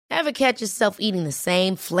Ever catch yourself eating the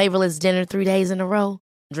same flavorless dinner 3 days in a row?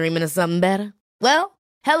 Dreaming of something better? Well,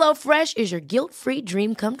 HelloFresh is your guilt-free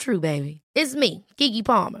dream come true, baby. It's me, Keke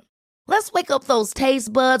Palmer. Let's wake up those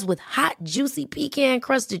taste buds with hot, juicy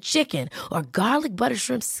pecan-crusted chicken or garlic butter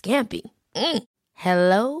shrimp scampi.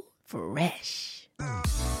 HelloFresh.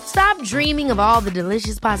 Stop dreaming of all the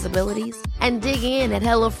delicious possibilities and dig in at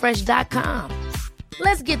HelloFresh.com.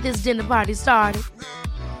 Let's get this dinner party started.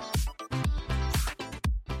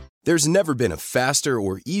 There's never been a faster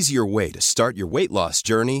or easier way to start your weight loss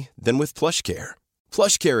journey than with PlushCare.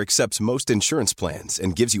 PlushCare accepts most insurance plans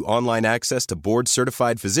and gives you online access to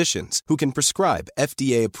board-certified physicians who can prescribe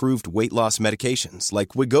FDA-approved weight loss medications like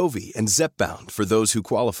Wegovy and Zepbound for those who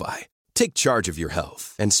qualify. Take charge of your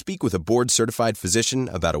health and speak with a board-certified physician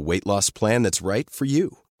about a weight loss plan that's right for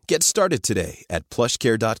you. Get started today at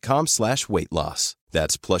plushcare.com/weight loss.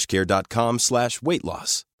 That's plushcare.com/weight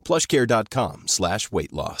loss.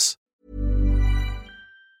 plushcare.com/weight loss.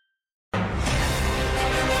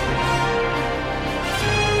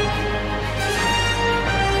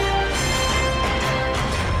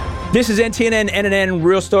 This is NTNNNNN,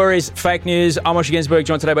 Real Stories, Fake News. I'm Osher Ginsberg,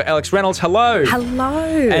 joined today by Alex Reynolds. Hello. Hello.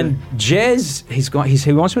 And Jez, he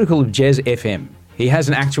wants me to call him Jez FM. He has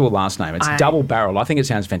an actual last name. It's double barrel. I think it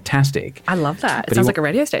sounds fantastic. I love that. It sounds like a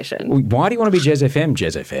radio station. Why do you want to be Jez FM,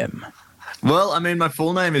 Jez FM? Well, I mean, my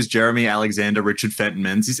full name is Jeremy Alexander Richard Fenton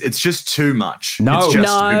Menzies. It's just too much. No. It's just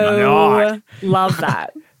No. Love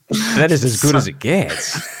that. That is as good as it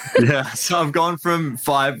gets. Yeah, so I've gone from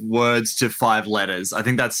 5 words to 5 letters. I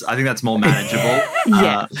think that's more manageable.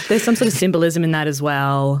 Yeah, there's some sort of symbolism in that as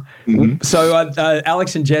well. Mm-hmm. So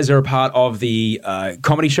Alex and Jez are a part of the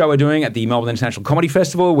comedy show we're doing at the Melbourne International Comedy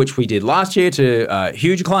Festival, which we did last year to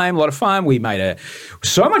huge acclaim, a lot of fun. We made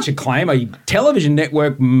so much acclaim, a television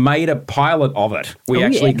network made a pilot of it. We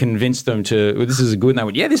actually convinced them to, well, this is good, and they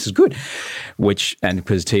went, yeah, this is good. And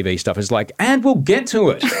because TV stuff is like, and we'll get to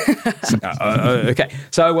it. Okay,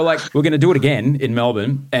 so we're going to do it again in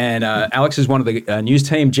Melbourne, and Alex is one of the news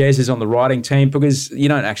team. Jez is on the writing team, because you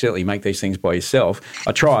don't accidentally make these things by yourself.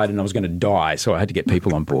 I tried and I was going to die, so I had to get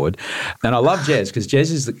people on board. And I love Jez because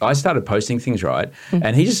Jez I started posting things, right?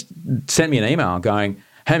 And he just sent me an email going,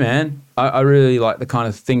 hey man, I really like the kind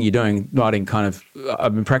of thing you're doing, writing kind of,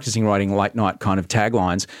 I've been practicing writing late night kind of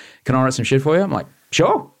taglines. Can I write some shit for you? I'm like,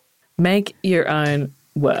 sure. Make your own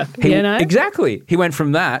work, Exactly. He went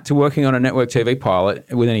from that to working on a network TV pilot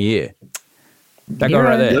within a year. That guy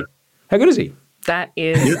right there. Yep. How good is he? That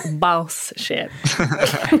is boss shit.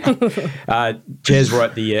 Jez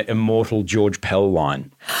wrote the immortal George Pell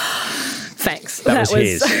line. Thanks. That was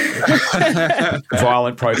his.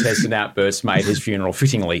 Violent protests and outbursts made his funeral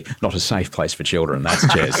fittingly not a safe place for children. That's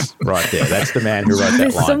Jez right there. That's the man who wrote that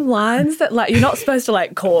There's line. some lines that you're not supposed to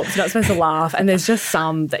corpse, you're not supposed to laugh, and there's just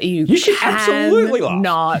some that you should absolutely laugh.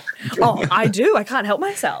 Not. Oh, I do. I can't help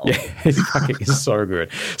myself. Yeah, it's so good.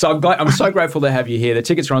 So I'm so grateful to have you here. The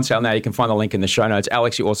tickets are on sale now. You can find the link in the show notes.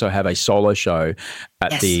 Alex, you also have a solo show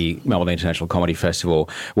at the Melbourne International Comedy Festival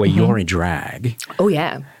where you're in drag. Oh,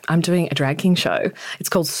 yeah. I'm doing a drag king show. It's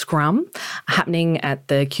called Scrum, happening at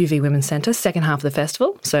the QV Women's Centre, second half of the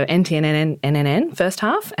festival. So NTNNNNN, first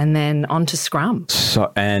half, and then on to Scrum.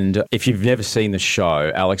 So, and if you've never seen the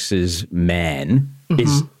show, Alex's man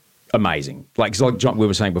is amazing. Like John, we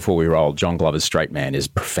were saying before we rolled, John Glover's straight man is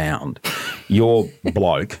profound. Your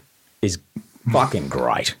bloke is fucking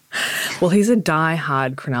great. Well, he's a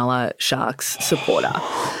die-hard Cronulla Sharks supporter,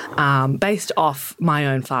 based off my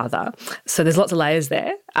own father. So there's lots of layers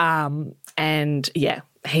there. And, yeah,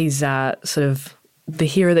 he's sort of the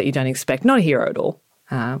hero that you don't expect. Not a hero at all.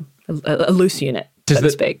 A loose unit, so to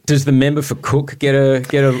speak. Does the member for Cook get a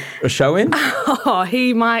show in? Oh,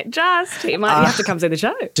 he might have to come see the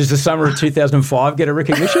show. Does the summer of 2005 get a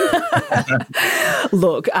recognition?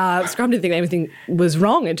 Look, Scrum didn't think anything was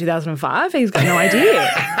wrong in 2005. He's got no idea.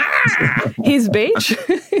 His beach.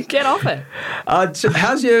 Get off it. How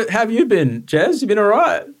have you been, Jez? You been all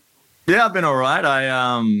right? Yeah, I've been all right.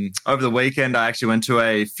 Over the weekend, I actually went to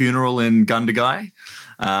a funeral in Gundagai.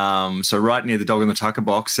 So right near the Dog in the Tucker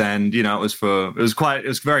box, and it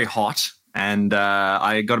was very hot, and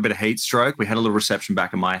I got a bit of heat stroke. We had a little reception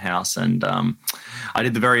back in my house, and I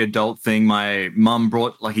did the very adult thing. My mum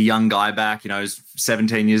brought a young guy back. He was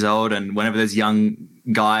 17 years old, and whenever there's young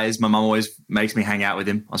guys, my mum always makes me hang out with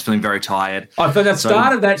him. I was feeling very tired. I thought the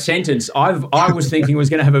start of that sentence, I was thinking was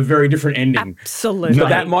going to have a very different ending. Absolutely. But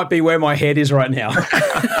that might be where my head is right now.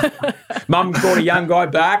 Mum brought a young guy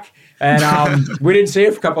back, and we didn't see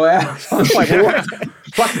it for a couple of hours. I was like, what?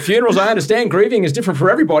 Fuck the funerals. I understand grieving is different for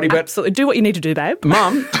everybody, but absolutely, do what you need to do, babe.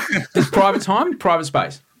 Mum, there's private time, private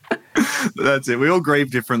space. That's it. We all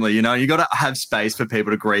grieve differently, you know. You got to have space for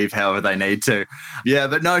people to grieve however they need to. Yeah,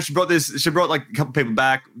 but no, she brought like a couple people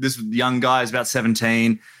back. This young guy is about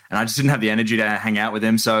 17, and I just didn't have the energy to hang out with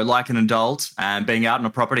him. So, like an adult and being out on a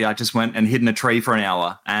property, I just went and hid in a tree for an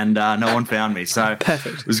hour, and no one found me. So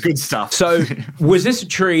Perfect. It was good stuff. So, was this a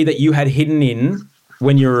tree that you had hidden in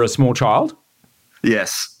when you were a small child?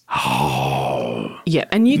 Yes. Oh, yeah,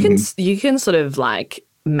 and you can sort of like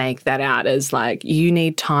make that out as like you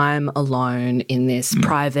need time alone in this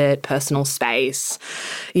private personal space.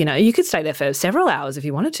 You know, you could stay there for several hours if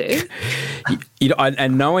you wanted to. you know,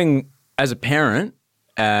 and knowing as a parent,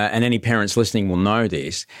 and any parents listening will know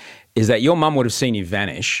this, is that your mum would have seen you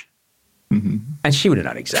vanish, and she would have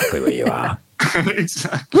known exactly where you are.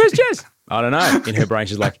 Exactly. Where's Jez? I don't know. In her brain,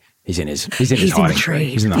 she's like, he's in his hiding tree.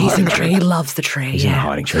 He's in the tree. He loves the tree. He's in the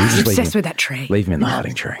hiding tree. He's obsessed with that tree. Leave him in the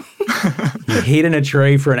hiding tree. You hid in a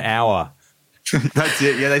tree for an hour. That's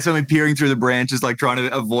it. Yeah, they saw me peering through the branches, like trying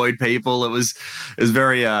to avoid people. It was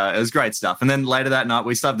great stuff. And then later that night,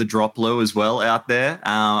 we still have the drop Lou as well out there.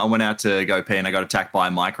 I went out to go pee and I got attacked by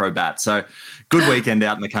a microbat. So good weekend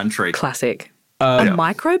out in the country. Classic. A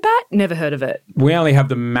microbat? Never heard of it. We only have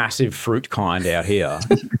the massive fruit kind out here.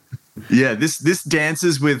 Yeah, this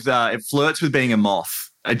dances with it flirts with being a moth.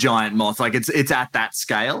 A giant moth, like it's at that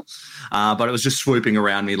scale, but it was just swooping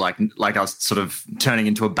around me like I was sort of turning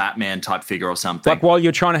into a Batman type figure or something. Like while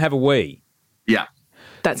you're trying to have a wee. Yeah,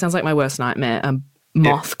 that sounds like my worst nightmare. A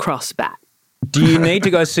moth cross bat. Do you need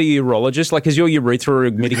to go see a urologist? Like, is your urethra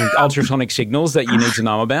emitting ultrasonic signals that you need to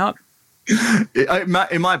know about?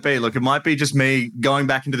 It might be. Look, it might be just me going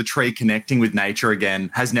back into the tree, connecting with nature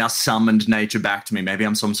again, has now summoned nature back to me. Maybe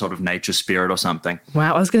I'm some sort of nature spirit or something.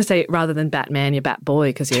 Wow, I was going to say rather than Batman, you're Bat Boy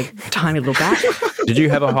because you're a tiny little bat. Did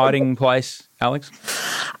you have a hiding place, Alex?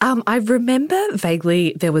 I remember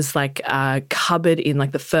vaguely there was like a cupboard in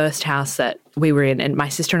like the first house that we were in, and my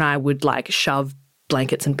sister and I would like shove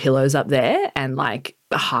blankets and pillows up there and like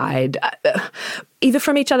hide either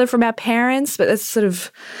from each other, from our parents, but that's sort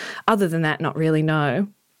of, other than that, not really, no.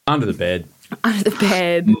 Under the bed. Under the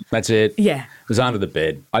bed. That's it. Yeah. It was under the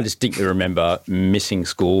bed. I distinctly remember missing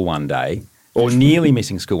school one day, or nearly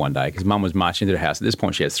missing school one day, because Mum was marching into the house. At this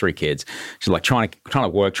point, she has 3 kids. She's like trying to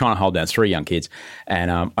work, trying to hold down 3 young kids.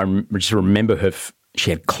 And I just remember her,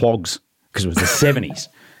 she had clogs, because it was the 70s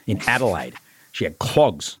in Adelaide. She had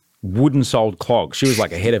clogs. Wooden-soled clogs. She was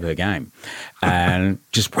like ahead of her game. And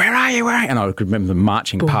just, where are you? And I could remember them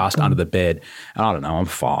marching past under the bed. And I don't know, I'm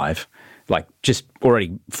 5. Like just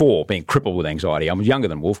already 4, being crippled with anxiety. I was younger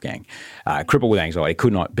than Wolfgang. Crippled with anxiety,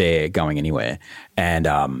 could not bear going anywhere. And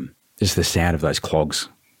just the sound of those clogs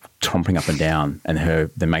tromping up and down, and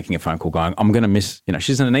then making a phone call going, I'm going to miss,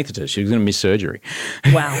 she's an anaesthetist. She's going to miss surgery.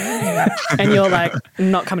 Wow. And you're like,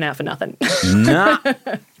 not coming out for nothing.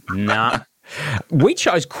 Nah. We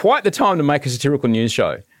chose quite the time to make a satirical news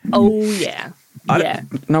show. Oh, yeah. I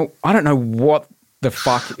don't know what the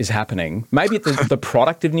fuck is happening. Maybe the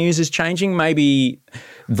product of news is changing. Maybe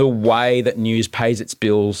the way that news pays its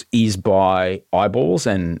bills is by eyeballs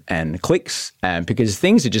and clicks, because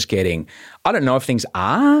things are just getting, I don't know if things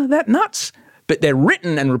are that nuts, but they're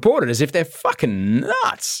written and reported as if they're fucking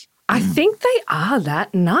nuts. I think they are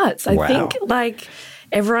that nuts. I Wow. think like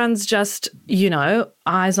everyone's just,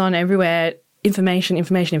 eyes on everywhere, information,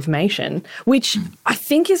 which I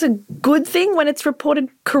think is a good thing when it's reported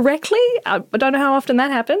correctly. I don't know how often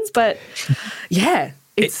that happens, but yeah,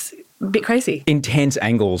 it's a bit crazy. Intense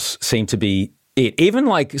angles seem to be it. Even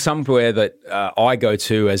like somewhere that I go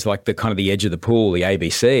to as like the kind of the edge of the pool, the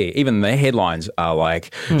ABC, even their headlines are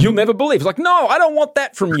like, you'll never believe. It's like, no, I don't want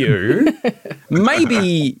that from you.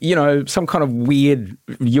 Maybe, some kind of weird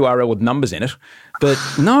URL with numbers in it. But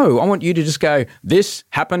no, I want you to just go, this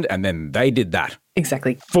happened and then they did that.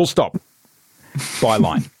 Exactly. Full stop.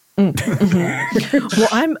 Byline. Well,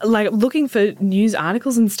 I'm like looking for news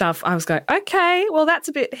articles and stuff. I was going, okay, well, that's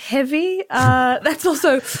a bit heavy. That's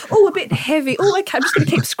also, a bit heavy. Oh, okay, I'm just going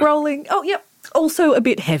to keep scrolling. Oh, yep, also a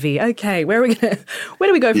bit heavy. Okay, where do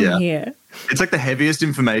we go from here? It's like the heaviest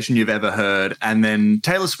information you've ever heard, and then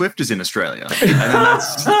Taylor Swift is in Australia. And then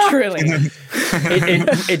that's Truly.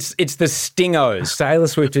 It's the stingos. Taylor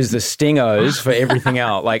Swift is the stingos for everything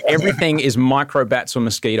else. Like everything is microbats or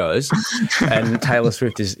mosquitoes, and Taylor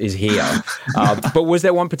Swift is here. But was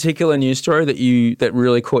there one particular news story that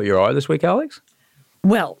really caught your eye this week, Alex?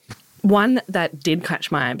 Well, one that did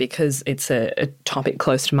catch my eye because it's a topic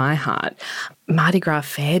close to my heart. Mardi Gras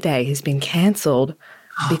Fair Day has been cancelled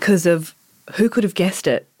because of, who could have guessed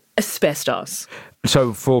it, asbestos.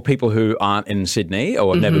 So for people who aren't in Sydney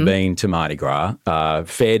or have never been to Mardi Gras,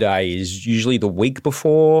 Fair Day is usually the week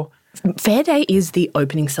before Fair Day is the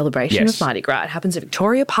opening celebration of Mardi Gras. It happens at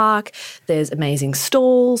Victoria Park. There's amazing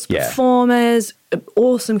stalls, performers,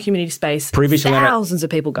 awesome community space. Previously thousands of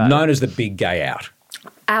people go. Known as the Big Gay Out.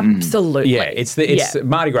 Absolutely. Yeah,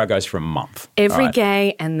 Mardi Gras goes for a month. Every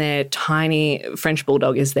gay and their tiny French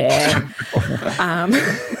bulldog is there.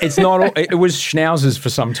 It's not. It was schnauzers for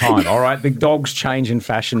some time. All right, the dogs change in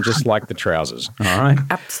fashion just like the trousers. All right,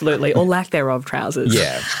 absolutely, or lack thereof trousers.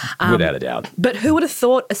 Yeah, without a doubt. But who would have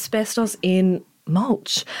thought asbestos in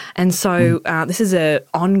mulch? And so this is an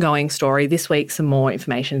ongoing story. This week, some more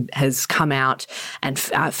information has come out, and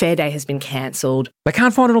Fair Day has been cancelled. They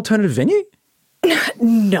can't find an alternative venue.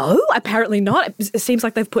 No, apparently not. It seems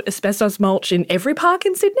like they've put asbestos mulch in every park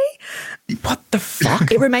in Sydney. What the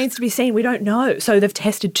fuck? It remains to be seen. We don't know. So they've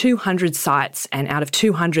tested 200 sites, and out of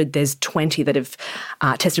 200, there's 20 that have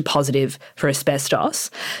tested positive for asbestos.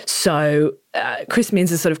 So Chris Minns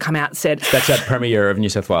has sort of come out and said... That's that Premier of New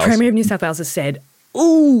South Wales. Premier of New South Wales has said,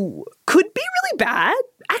 ooh, could be really bad.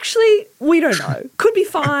 Actually, we don't know. Could be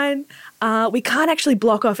fine. We can't actually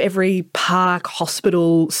block off every park,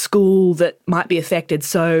 hospital, school that might be affected.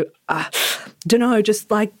 So, don't know, just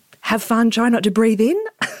like have fun, try not to breathe in.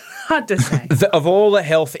 Hard to say. Of all the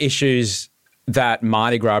health issues that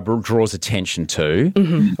Mardi Gras draws attention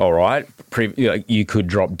to, all right, you could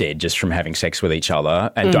drop dead just from having sex with each other.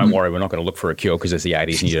 And don't worry, we're not going to look for a cure because it's the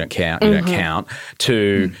 80s and you don't count. You don't count.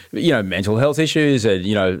 To, mental health issues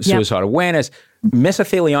and, suicide awareness.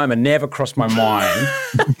 Mesothelioma never crossed my mind.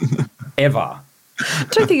 Ever. I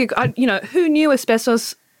don't think, who knew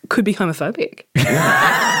asbestos could be homophobic?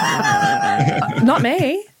 Not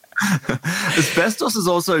me. Asbestos has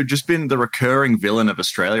also just been the recurring villain of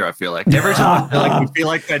Australia, I feel like. Every time we feel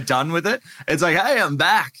like they're done with it, it's like, hey, I'm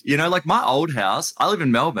back. Like my old house, I live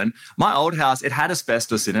in Melbourne, my old house, it had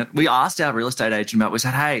asbestos in it. We asked our real estate agent about it. We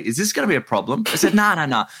said, hey, is this going to be a problem? They said, no,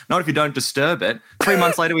 not if you don't disturb it. 3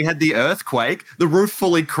 months later, we had the earthquake. The roof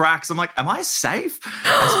fully cracks. I'm like, am I safe?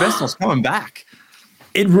 Asbestos coming back.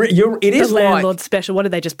 It is the landlord special. What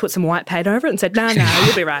did they just put some white paint over it and said, no,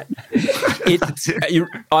 you'll be right.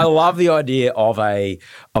 I love the idea of a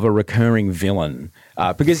recurring villain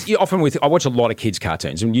because I watch a lot of kids'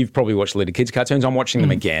 cartoons, and you've probably watched a lot of kids' cartoons. I'm watching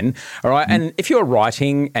them again, all right. And if you're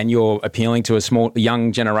writing and you're appealing to a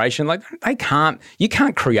young generation, like you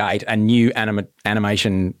can't create a new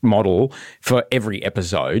animation model for every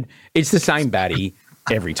episode. It's the same baddie.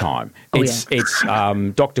 Every time. It's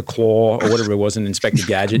Dr. Claw or whatever it was in Inspector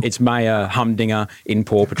Gadget. It's Mayor Humdinger in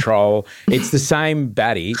Paw Patrol. It's the same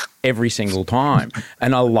baddie every single time.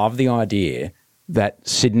 And I love the idea that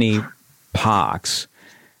Sydney parks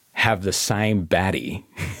have the same baddie.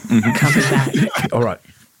 Coming back. All right.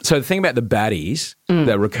 So the thing about the baddies,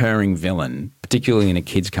 the recurring villain, particularly in a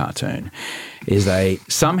kid's cartoon, is they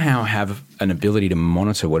somehow have an ability to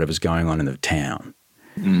monitor whatever's going on in the town.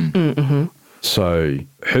 Mm-hmm. So,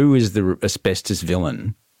 who is the asbestos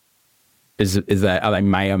villain? Are they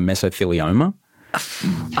Mayor Mesothelioma?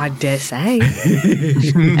 I dare say.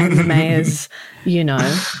 And the mayor's, in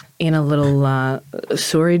a little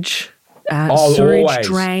sewerage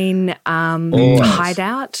drain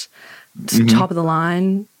hideout. Top of the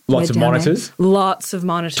line. Lots of monitors. There. Lots of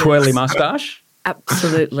monitors. Twirly moustache.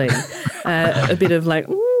 Absolutely. A bit of like,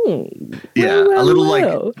 a little like,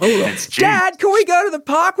 Dad, can we go to the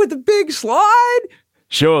park with the big slide?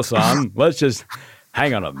 Sure, son. Let's just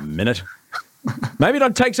hang on a minute. Maybe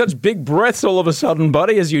don't take such big breaths all of a sudden,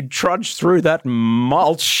 buddy, as you trudge through that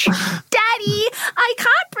mulch. Daddy, I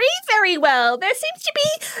can't breathe very well. There seems to be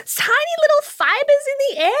tiny little fibers in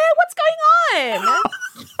the air. What's going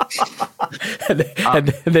on? And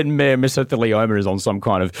then Mayor Mesothelioma is on some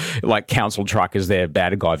kind of like council truck as their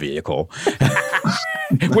bad guy vehicle.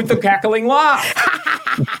 With the cackling laugh.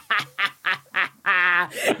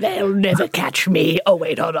 They'll never catch me. Oh,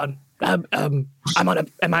 wait, hold on. Where am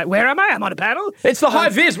I? I'm on a panel? It's the high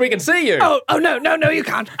vis. We can see you. Oh, no, you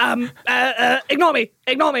can't. Ignore me.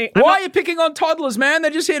 Why are you picking on toddlers, man?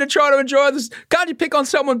 They're just here to try to enjoy this. Can't you pick on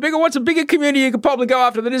someone bigger? What's a bigger community you could probably go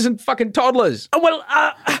after that isn't fucking toddlers? Well,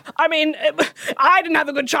 I didn't have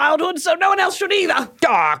a good childhood, so no one else should either.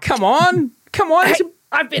 Ah, come on. Hey,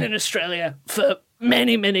 I've been in Australia for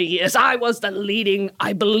many, many years. I was the leading,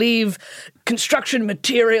 I believe, construction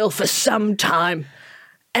material for some time.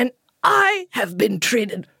 And I have been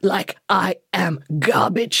treated like I am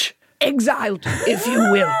garbage. Exiled, if you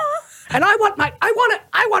will. And I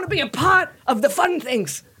want to be a part of the fun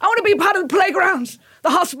things. I want to be a part of the playgrounds, the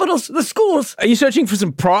hospitals, the schools. Are you searching for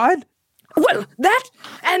some pride? Well, that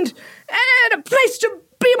and a place to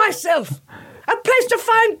be myself. A place to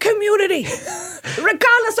find community,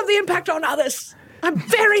 regardless of the impact on others. I'm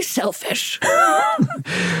very selfish.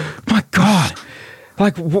 My God.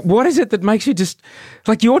 Like, what is it that makes you just...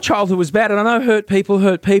 Like, your childhood was bad, and I know hurt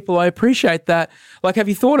people. I appreciate that. Like, have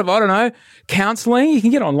you thought of, I don't know, counselling? You can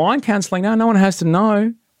get online counselling now. No one has to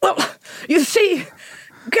know. Well, you see,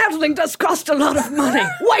 counselling does cost a lot of money.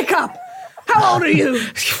 Wake up! How old are you?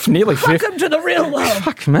 Nearly 50. Welcome to the real world.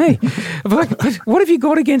 Fuck me. But what have you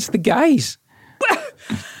got against the gays? Well,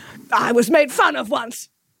 I was made fun of once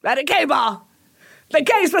at a gay bar. The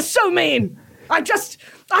gays were so mean. I just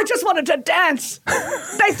wanted to dance.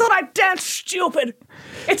 They thought I danced stupid.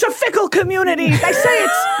 It's a fickle community. They say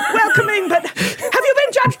it's welcoming, but have you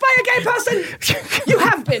been judged by a gay person? You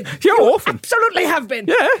have been. You're you often. Absolutely have been.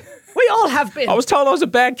 Yeah. We all have been. I was told I was a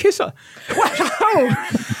bad kisser. Well,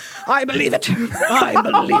 I believe it. I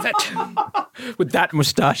believe it. With that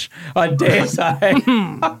moustache, I dare say.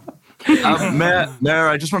 Mayor,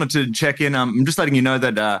 I just wanted to check in. I'm just letting you know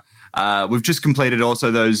that we've just completed also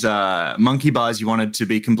those monkey bars you wanted to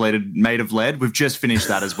be completed made of lead. We've just finished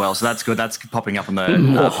that as well, so that's good. That's popping up on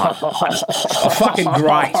the Fucking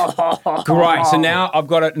great. Great. So now I've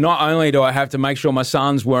got to, not only do I have to make sure my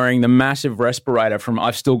son's wearing the massive respirator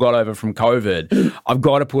I've still got over from COVID, I've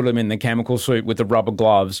got to put him in the chemical suit with the rubber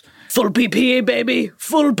gloves. Full PPE, baby.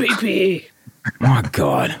 Full PPE. My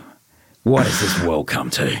God. What has this world come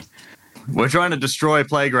to? We're trying to destroy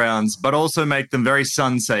playgrounds, but also make them very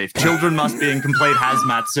sun-safe. Children must be in complete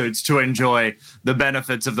hazmat suits to enjoy the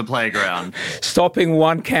benefits of the playground. Stopping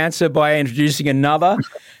one cancer by introducing another?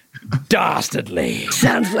 Dastardly.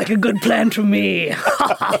 Sounds like a good plan to me.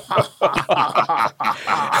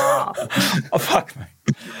 Oh, fuck me.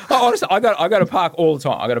 Oh, honestly, I go to park all the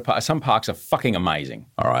time. Some parks are fucking amazing,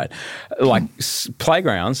 all right? Like,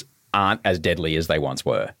 playgrounds aren't as deadly as they once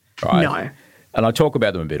were, right? No. And I talk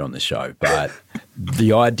about them a bit on this show, but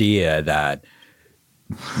the idea that,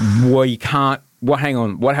 well, you can't, what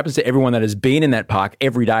happens to everyone that has been in that park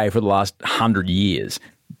every day for the last 100 years?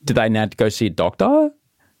 Do they now go see a doctor?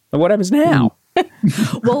 And what happens now?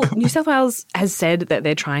 Well, New South Wales has said that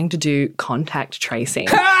they're trying to do contact tracing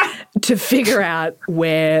to figure out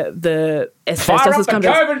where the asbestos has come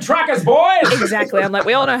from. Fire up the COVID truckers, boys! Exactly. I'm like,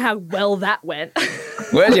 we all know how well that went.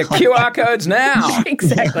 Where's your QR codes now?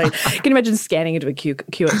 Exactly. Can you imagine scanning into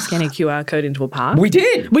scanning a QR code into a park? We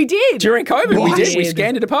did. During COVID, we did. We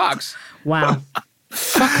scanned into parks. Wow.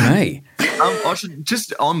 Fuck me.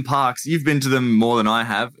 Just on parks, you've been to them more than I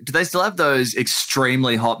have. Do they still have those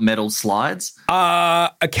extremely hot metal slides?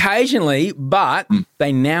 Occasionally, but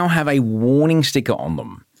they now have a warning sticker on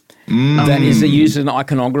them. That is, they use an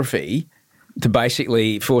iconography to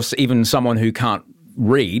basically, for even someone who can't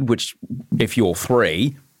read, which if you're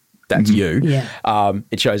 3, that's you. Yeah.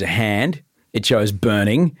 It shows a hand, it shows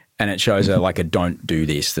burning, and it shows a don't do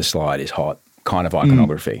this, the slide is hot kind of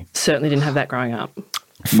iconography. Certainly didn't have that growing up.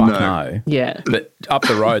 Fuck no. Yeah. But up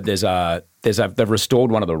the road, they've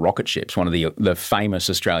restored one of the rocket ships, one of the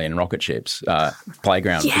famous Australian rocket ships,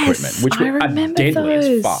 playground equipment, which I are deadly those.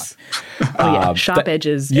 as fuck. Oh, yeah. Sharp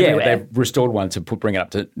edges everywhere. They've restored one to bring it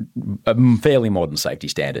up to fairly modern safety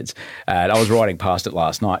standards. And I was riding past it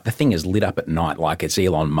last night. The thing is lit up at night like it's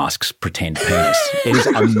Elon Musk's pretend penis. It is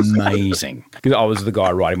amazing. Because I was the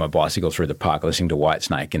guy riding my bicycle through the park listening to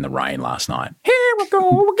Whitesnake in the rain last night. Here we go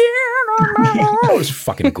again. It was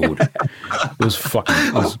fucking good. It was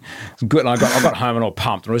good. And I got home and all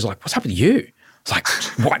pumped. And I was like, what's up with you? It's like,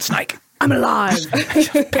 Whitesnake. I'm alive.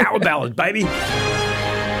 Power ballad, baby.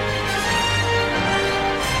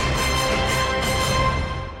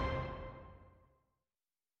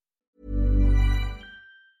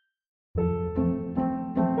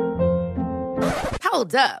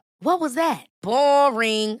 Hold up. What was that?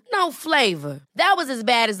 Boring. No flavor. That was as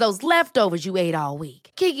bad as those leftovers you ate all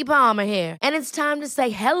week. Keke Palmer here, and it's time to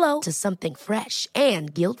say hello to something fresh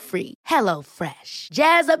and guilt-free. Hello Fresh.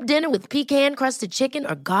 Jazz up dinner with pecan-crusted chicken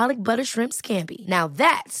or garlic butter shrimp scampi. Now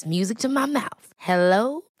that's music to my mouth.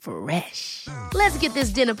 Hello Fresh. Let's get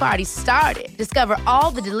this dinner party started. Discover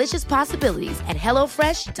all the delicious possibilities at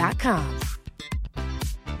hellofresh.com.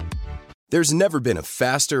 There's never been a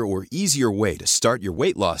faster or easier way to start your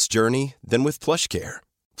weight loss journey than with PlushCare.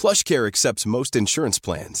 PlushCare accepts most insurance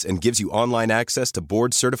plans and gives you online access to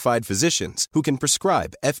board-certified physicians who can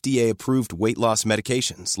prescribe FDA-approved weight loss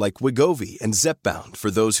medications like Wegovy and Zepbound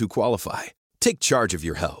for those who qualify. Take charge of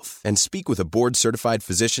your health and speak with a board-certified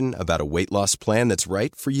physician about a weight loss plan that's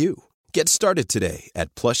right for you. Get started today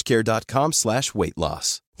at plushcare.com/weight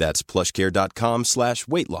loss. That's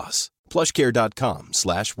plushcare.com/weight loss.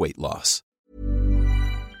 plushcare.com/weight loss.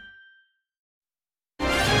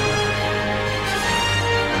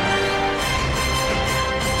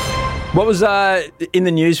 What was in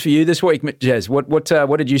the news for you this week, Jez?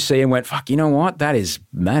 What did you see and went, fuck, you know what? That is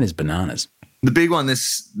bananas. The big one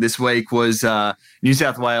this week was New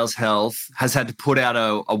South Wales Health has had to put out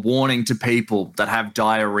a warning to people that have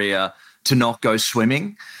diarrhea to not go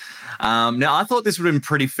swimming. Now, I thought this would have been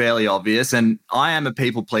pretty fairly obvious, and I am a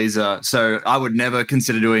people pleaser, so I would never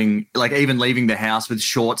consider doing, like, even leaving the house with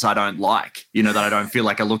shorts I don't like, that I don't feel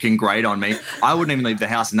like are looking great on me. I wouldn't even leave the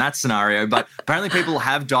house in that scenario, but apparently people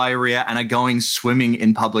have diarrhea and are going swimming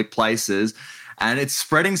in public places, and it's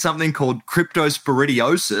spreading something called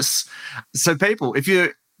cryptosporidiosis. So people, if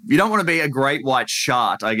you don't want to be a great white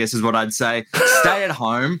shark, I guess is what I'd say, stay at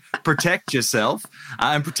home, protect yourself,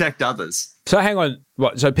 and protect others. So hang on,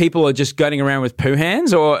 what? So people are just going around with poo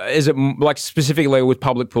hands, or is it like specifically with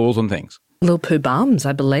public pools and things? Little poo bums,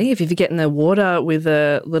 I believe. If you get in the water with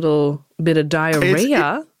a little bit of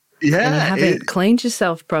diarrhea and you haven't cleaned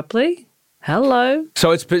yourself properly, hello. So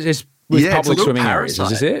it's with public swimming areas, is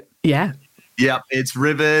this it? Yeah. Yep, it's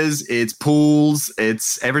rivers, it's pools,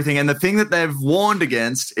 it's everything. And the thing that they've warned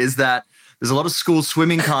against is that there's a lot of school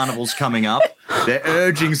swimming carnivals coming up. They're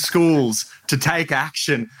urging schools to take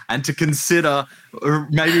action and to consider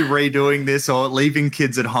maybe redoing this or leaving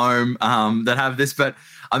kids at home that have this. But,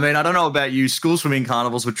 I mean, I don't know about you. School swimming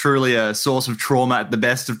carnivals were truly a source of trauma at the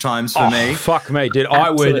best of times for me. Fuck me, dude.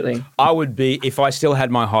 Absolutely. I would be, if I still had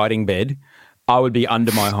my hiding bed, I would be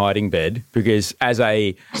under my hiding bed because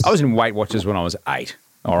I was in Weight Watchers when I was 8.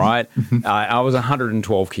 All right. I was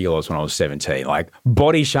 112 kilos when I was 17. Like,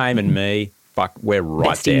 body shaming me, fuck, we're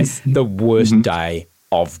right Besties. there. The worst day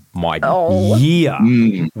of my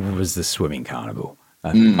year was the swimming carnival.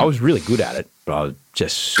 I was really good at it, but I was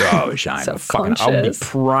just so ashamed. I would be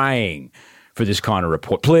praying for this kind of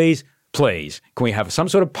report. Please, can we have some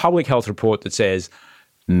sort of public health report that says,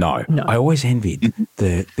 No. I always envied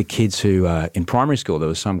the kids who, in primary school, there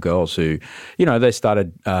was some girls who, they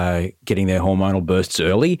started getting their hormonal bursts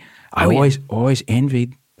early. I always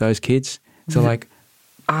envied those kids. So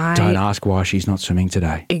don't ask why she's not swimming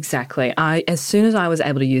today. Exactly. As soon as I was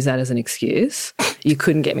able to use that as an excuse, you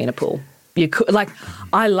couldn't get me in a pool. You could,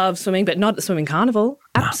 I love swimming, but not at the swimming carnival.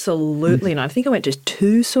 Absolutely not. I think I went to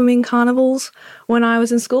 2 swimming carnivals when I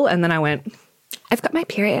was in school, and then I went, I've got my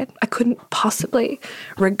period. I couldn't possibly,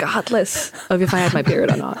 regardless of if I had my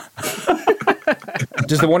period or not.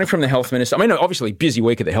 Does the warning from the health minister, I mean, obviously busy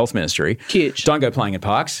week at the health ministry. Huge. Don't go playing in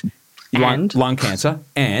parks. Lung cancer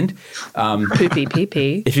and poopy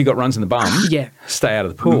pee-pee. If you've got runs in the bum, stay out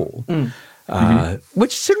of the pool.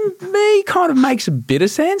 Which to me kind of makes a bit of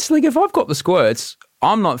sense. Like if I've got the squirts,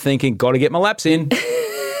 I'm not thinking, got to get my laps in.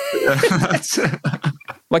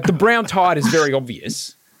 Like the brown tide is very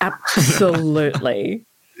obvious. Absolutely.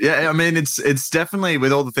 Yeah, I mean, it's definitely,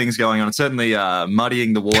 with all the things going on, it's certainly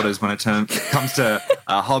muddying the waters when it comes to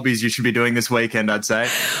hobbies you should be doing this weekend, I'd say.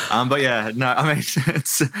 But yeah, no, I mean,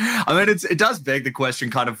 it does beg the question,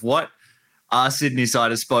 kind of, what are Sydney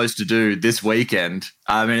siders supposed to do this weekend?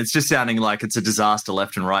 I mean, it's just sounding like it's a disaster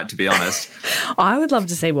left and right, to be honest. I would love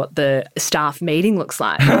to see what the staff meeting looks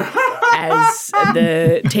like as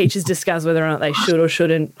the teachers discuss whether or not they should or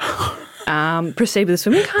shouldn't proceed with the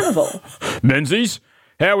swimming carnival. Menzies,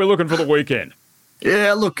 how are we looking for the weekend?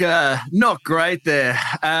 Yeah, look, not great there.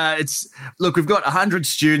 We've got 100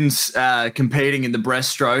 students competing in the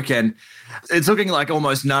breaststroke, and it's looking like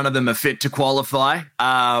almost none of them are fit to qualify.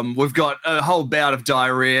 We've got a whole bout of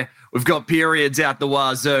diarrhea. We've got periods out the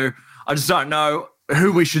wazoo. I just don't know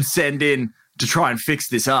who we should send in to try and fix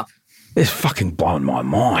this up. It's fucking blowing my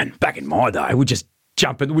mind. Back in my day, we'd just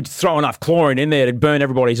we'd throw enough chlorine in there to burn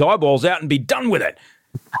everybody's eyeballs out and be done with it.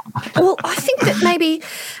 Well, I think that maybe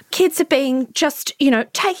kids are being just,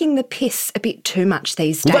 taking the piss a bit too much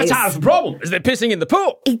these days. Well, that's half the problem, is they're pissing in the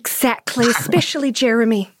pool. Exactly, especially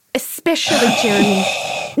Jeremy.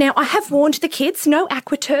 Now, I have warned the kids, no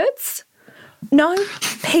aquaturds, no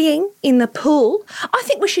peeing in the pool. I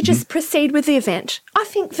think we should just proceed with the event. I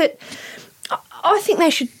think they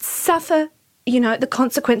should suffer, the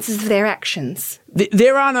consequences of their actions.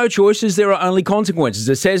 There are no choices, there are only consequences.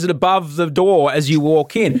 It says it above the door as you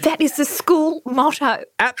walk in. That is the school motto.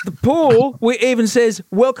 At the pool, it even says,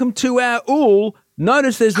 welcome to our ool.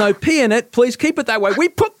 Notice there's no pee in it. Please keep it that way. We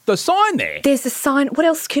put the sign there. There's a sign. What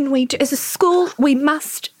else can we do? As a school, we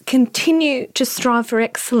must continue to strive for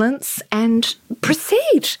excellence and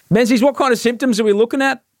proceed. Menzies, what kind of symptoms are we looking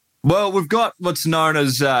at? Well, we've got what's known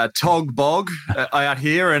as tog bog out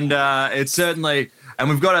here, and it's certainly, and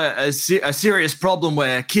we've got a serious problem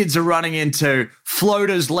where kids are running into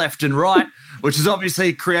floaters left and right, which is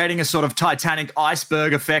obviously creating a sort of Titanic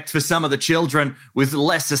iceberg effect for some of the children with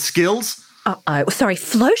lesser skills. Sorry,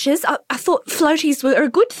 floaters? I thought floaties were a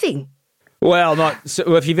good thing. Well,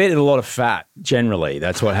 if you've eaten a lot of fat, generally,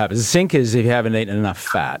 that's what happens. The sinkers if you haven't eaten enough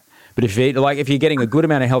fat. But if you're getting a good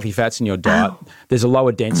amount of healthy fats in your diet, there's a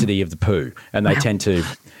lower density of the poo, and they tend to.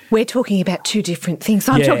 We're talking about two different things.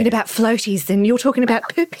 I'm talking about floaties, and you're talking about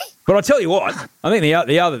poopy. But I'll tell you what, I think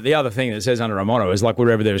the other thing that says under our motto is like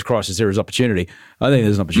wherever there is crisis, there is opportunity. I think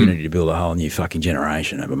there's an opportunity to build a whole new fucking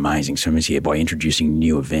generation of amazing swimmers here by introducing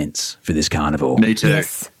new events for this carnival. Me too.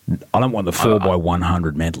 Yes. I don't want the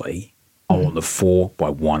 4x100 medley. I want the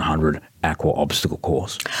 4x100 aqua obstacle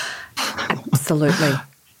course. Absolutely.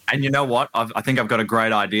 And you know what? I think I've got a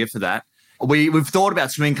great idea for that. We've thought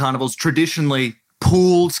about swimming carnivals traditionally,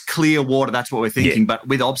 pools, clear water, that's what we're thinking. But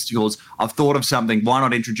with obstacles, I've thought of something. Why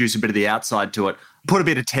not introduce a bit of the outside to it? Put a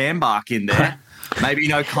bit of tan bark in there. Maybe,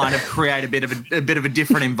 kind of create a bit of a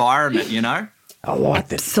different environment, I like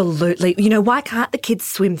this. Absolutely. Why can't the kids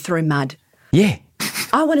swim through mud? Yeah.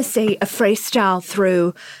 I want to see a freestyle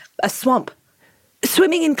through a swamp.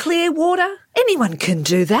 Swimming in clear water? Anyone can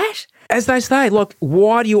do that. As they say, look,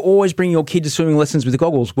 why do you always bring your kid to swimming lessons with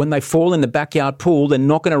goggles? When they fall in the backyard pool, they're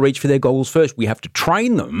not going to reach for their goggles first. We have to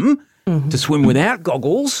train them to swim without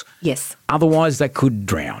goggles. Yes. Otherwise, they could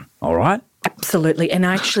drown, all right? Absolutely. And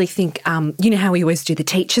I actually think, you know how we always do the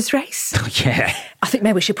teacher's race? Yeah. I think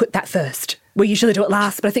maybe we should put that first. We usually do it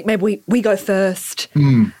last, but I think maybe we go first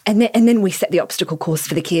and then we set the obstacle course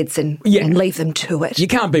for the kids and leave them to it. You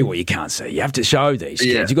can't be what you can't see. You have to show these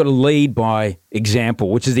kids. You've got to lead by example,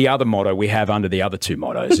 which is the other motto we have under the other two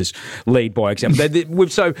mottos is lead by example.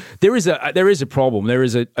 So there is a problem. There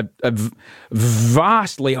is a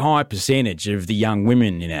vastly high percentage of the young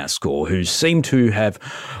women in our school who seem to have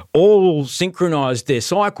all synchronised their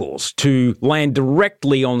cycles to land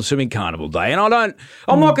directly on Swimming Carnival Day. And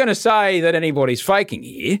I'm not going to say that anybody's faking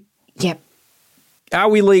here. Yep. Are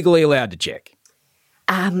we legally allowed to check?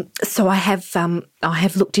 So I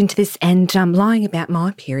have looked into this, and lying about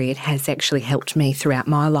my period has actually helped me throughout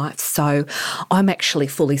my life. So I'm actually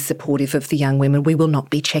fully supportive of the young women. We will not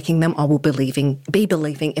be checking them. I will be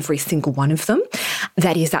believing every single one of them.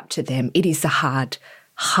 That is up to them. It is a hard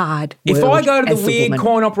If I go to the as a weird woman.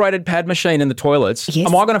 coin-operated pad machine in the toilets, Yes.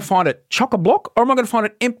 am I going to find it chock-a-block or am I going to find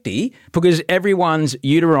it empty because everyone's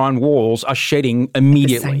uterine walls are shedding At the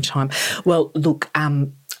immediately? same time. Well, look,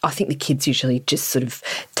 I think the kids usually just sort of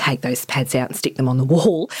take those pads out and stick them on the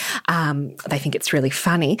wall. They think it's really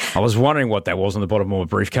funny. I was wondering what that was on the bottom of my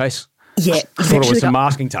briefcase. Yeah. I thought it was some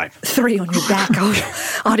masking tape. 3 on your back.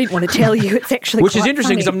 I didn't want to tell you. It's actually Which is quite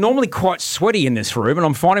interesting because funny. I'm normally quite sweaty in this room and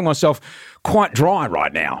I'm finding myself quite dry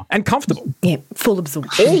right now and comfortable Yeah, full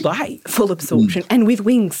absorption. all day. Full absorption. And with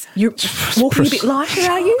wings. You're walking a bit lighter,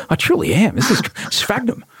 are you? I truly am. This is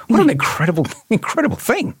sphagnum. What an incredible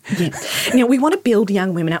thing. Yeah. Now, we want to build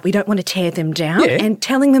young women up. We don't want to tear them down. Yeah. And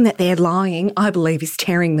telling them that they're lying, I believe, is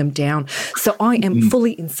tearing them down. So I am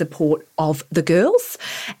fully in support of the girls.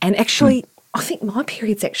 And actually, I think my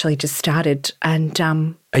period's actually just started. And, Are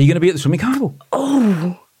you going to be at the swimming carnival?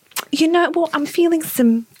 you know what? I'm feeling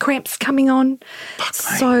some cramps coming on.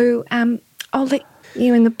 So I'll let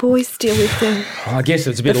you and the boys deal with the... I guess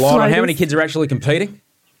it's a bit The light on how floaters. many kids are actually competing.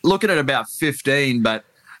 Looking at about 15, but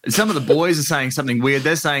some of the boys are saying something weird.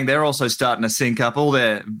 They're saying they're also starting to sync up. All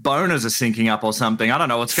their boners are syncing up or something. I don't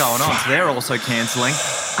know what's going on. So they're also cancelling.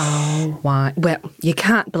 Oh, why? Well, you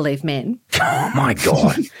can't believe men. Oh, my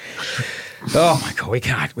God. Oh, my God.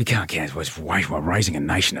 We can't cancel. We're raising a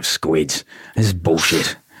nation of squids. This is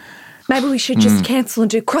bullshit. Maybe we should just cancel and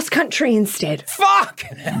do cross-country instead. Fuck!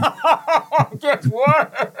 Gets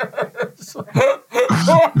worse.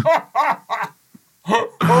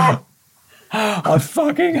 I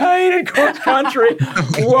fucking hated cross country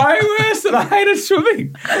way worse than I hated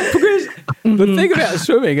swimming. Because the thing about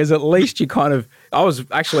swimming is at least you I was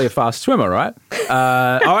actually a fast swimmer, right?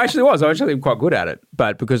 I actually was. I was actually quite good at it.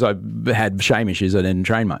 But because I had shame issues, I didn't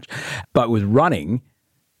train much. But with running,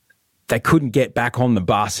 they couldn't get back on the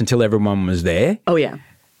bus until everyone was there. Oh, yeah.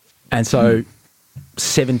 And so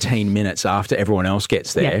 17 minutes after everyone else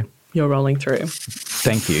gets there, Yeah, you're rolling through.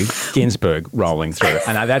 thank you, Ginsberg rolling through.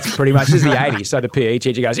 And that's pretty much, this is the 80s. So the PE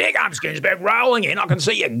teacher goes, here comes Ginsberg rolling in. I can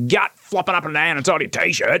see your gut flopping up and down inside your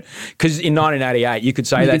T-shirt. Because in 1988, you could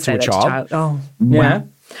say that to a child. Oh, Yeah.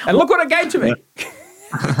 And look what it gave to me.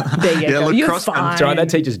 there you go. look, You're cross-country. fine. Sorry, that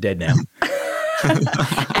teacher's dead now.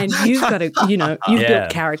 And you've got to, you've built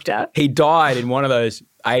character. He died in one of those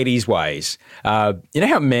 80s ways. You know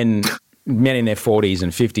how men in their 40s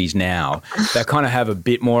and 50s now, they kind of have a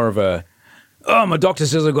bit more of a, oh, my doctor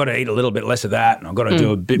says I've got to eat a little bit less of that and I've got to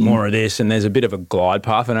do a bit more of this, and there's a bit of a glide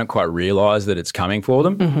path. I don't quite realise that it's coming for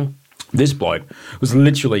them. This bloke was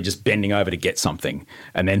literally just bending over to get something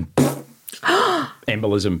and then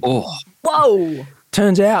embolism. Oh, Whoa.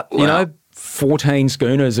 Turns out, 14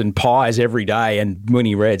 schooners and pies every day and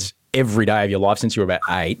Mooney Reds every day of your life since you were about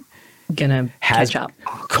 8 Gonna has catch up.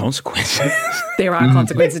 consequences. There are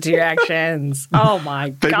consequences to your actions. Oh my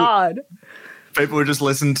God. people were just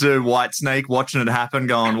listening to Whitesnake, watching it happen,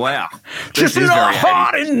 going, "Wow, this Just is a very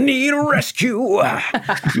heart in need of rescue."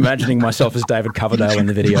 Imagining myself as David Coverdale in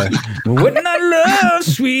the video. When I love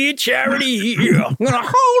sweet charity, I'm gonna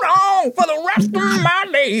hold on for the rest of my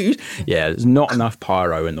days. Yeah, there's not enough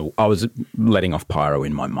pyro in the. I was letting off pyro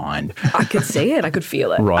in my mind. I could see it. I could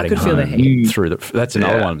feel it. Riding I could feel the home heat. through the. That's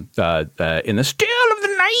another one. In the still of the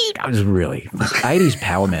night. I was really 80s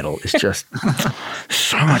power metal. Is just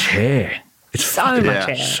so much hair. It's So fucking much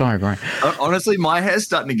hair. so great. Honestly, my hair's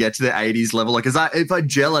starting to get to the 80s level. Like, if I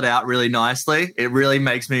gel it out really nicely, it really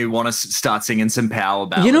makes me want to start singing some power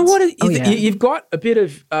ballads. You know what? yeah. You've got a bit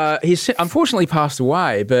of. He's unfortunately passed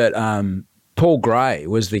away, but Paul Gray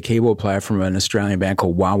was the keyboard player from an Australian band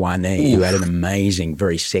called Wah Wah Nee, who had an amazing,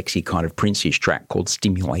 very sexy kind of Prince-ish track called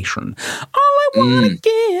Stimulation. All I want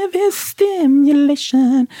to give is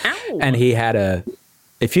stimulation. Ow. And he had a.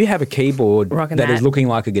 If you have a keyboard Rocking that is that. looking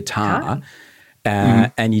like a guitar,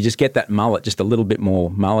 and you just get that mullet, just a little bit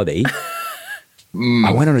more mullety.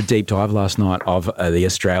 I went on a deep dive last night of the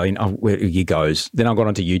Australian, where he goes. Then I got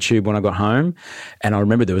onto YouTube when I got home, and I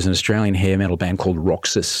remember there was an Australian hair metal band called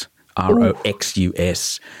Roxas,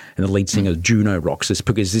 Roxus, and the lead singer Juno Roxas,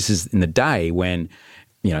 because this is in the day when,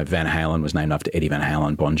 Van Halen was named after Eddie Van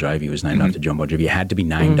Halen, Bon Jovi was named after John Bon Jovi. You had to be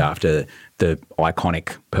named after the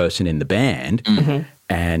iconic person in the band.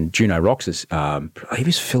 And Juno Roxas, I believe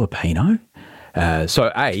he's Filipino.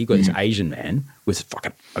 So you got this Asian man with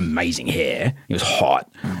fucking amazing hair. He was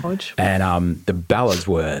hot. And the ballads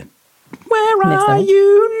were, "Where Next are level.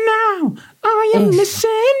 you now? Are you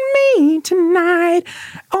missing me tonight?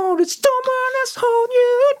 Oh, the storm has hold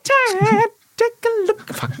you tight. Take a look."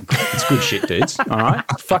 Fucking, it's good shit, dudes. All right?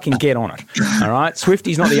 Fucking get on it. All right?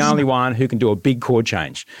 Swifty's not the only one who can do a big chord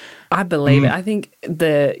change. I believe it. I think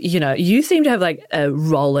you seem to have like a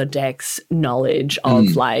Rolodex knowledge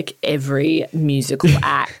of like every musical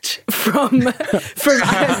act from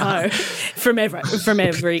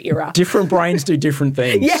every era. Different brains do different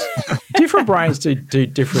things. Yeah. Different brains do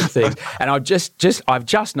different things. And I've just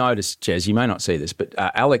noticed, Jez, you may not see this, but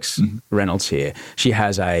Alex Reynolds here, she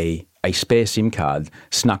has a spare SIM card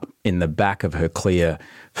snuck in the back of her clear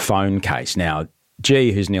phone case. Now,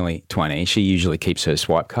 G, who's nearly 20, she usually keeps her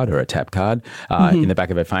swipe card or her tap card in the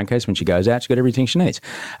back of her phone case when she goes out. She's got everything she needs.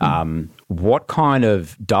 What kind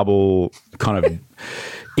of double kind of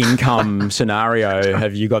income scenario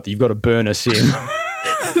have you got that you've got to burn a SIM?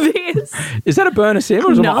 Is that a burner SIM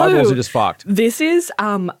or is my eyeballs are just fucked? This is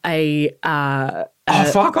Oh,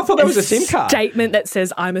 fuck. I thought that was a SIM card. Statement that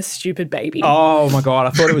says, "I'm a stupid baby." Oh, my God.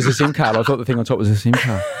 I thought it was a SIM card. I thought the thing on top was a SIM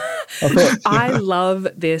card. I love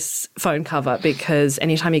this phone cover because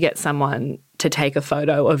anytime you get someone to take a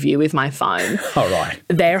photo of you with my phone, All right.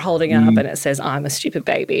 they're holding it up and it says, "I'm a stupid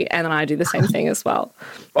baby." And then I do the same thing as well.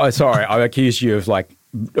 Oh, sorry. I accused you of, like,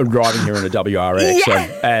 driving here in a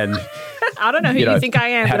WRX and I don't know who you think I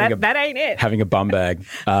am, having but that ain't it. having a bum bag.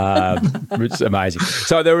 It's amazing.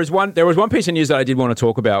 So there was one piece of news that I did want to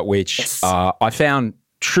talk about, which I found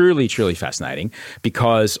truly, truly fascinating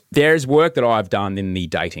because there's work that I've done in the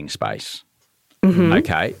dating space.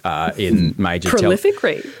 Okay, in major Prolific.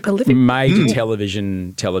 major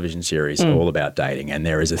television series all about dating, and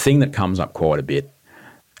there is a thing that comes up quite a bit,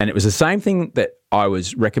 and it was the same thing that I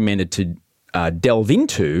was recommended to delve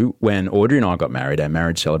into when Audrey and I got married. Our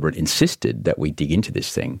marriage celebrant insisted that we dig into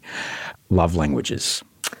this thing. Love languages.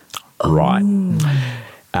 Right.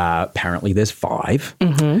 Apparently there's 5.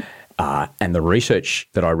 And the research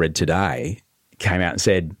that I read today came out and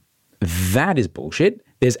said, that is bullshit.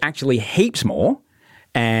 There's actually heaps more.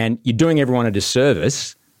 And you're doing everyone a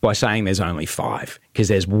disservice by saying there's only 5 because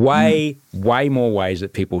there's way more ways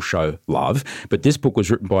that people show love. But this book was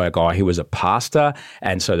written by a guy who was a pastor,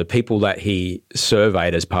 and so the people that he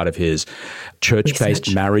surveyed as part of his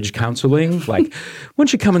church-based marriage counselling, like, why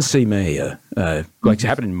don't you come and see me? Like it's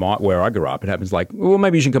happened in where I grew up. It happens like, well,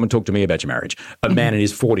 maybe you should come and talk to me about your marriage. A man in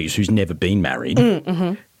his 40s who's never been married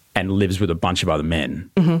and lives with a bunch of other men.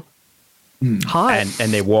 Hi.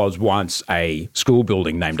 And there was once a school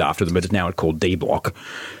building named after them, but it's now called D Block.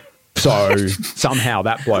 So somehow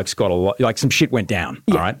that bloke's got a lot, like some shit went down,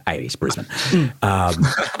 all right? 80s Brisbane.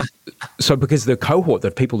 So because the cohort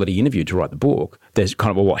of people that he interviewed to write the book, there's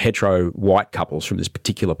kind of hetero white couples from this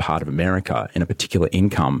particular part of America in a particular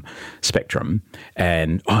income spectrum.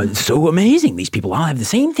 And, it's so amazing. These people all have the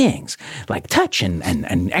same things, like touch and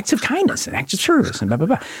acts of kindness and acts of service and blah, blah,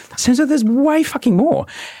 blah. Turns out there's way fucking more.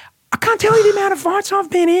 I can't tell you the amount of fights I've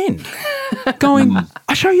been in going,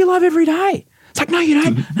 I show you love every day. It's like, no, you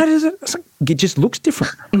don't. It's like, it just looks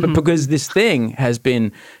different. But because this thing has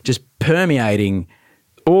been just permeating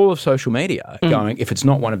all of social media, going, if it's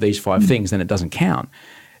not one of these 5 things, then it doesn't count.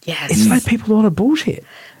 Yes. It's like people a lot of bullshit.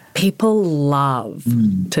 People love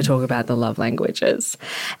to talk about the love languages.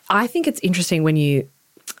 I think it's interesting when you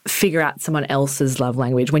figure out someone else's love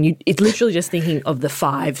language, it's literally just thinking of the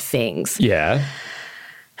 5 things. Yeah.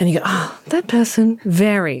 And you go, oh, that person,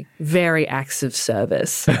 very, very acts of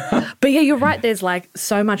service. But yeah, you're right. There's like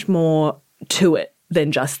so much more to it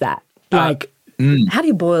than just that. Like, how do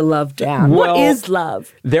you boil love down? Well, what is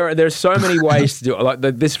love? There's so many ways to do it. Like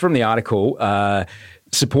this from the article,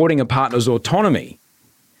 supporting a partner's autonomy.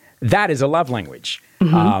 That is a love language.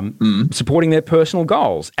 Supporting their personal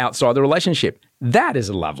goals outside the relationship. That is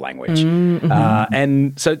a love language.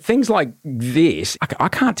 And so things like this, I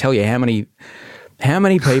can't tell you how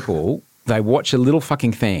many people, they watch a little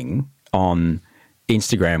fucking thing on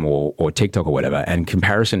Instagram or TikTok or whatever, and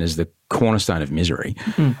comparison is the cornerstone of misery.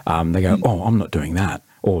 They go, oh, I'm not doing that.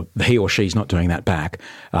 Or he or she's not doing that back.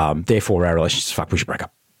 Therefore, our relationship's fucked. We should break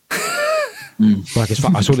up. Like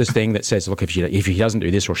I saw this thing that says, look, if he doesn't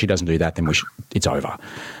do this or she doesn't do that, then it's over.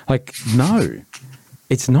 Like, no,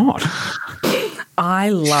 it's not. I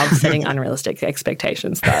love setting unrealistic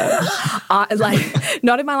expectations, though.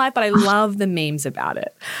 Not in my life, but I love the memes about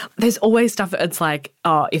it. There's always stuff that's like,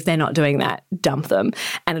 oh, if they're not doing that, dump them.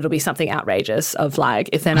 And it'll be something outrageous of like,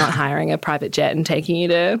 if they're not hiring a private jet and taking you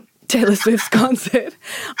to Taylor Swift's concert,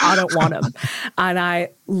 I don't want them. And I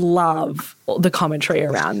love the commentary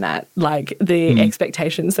around that, like the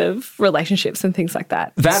expectations of relationships and things like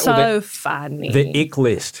that. That's so funny. The ick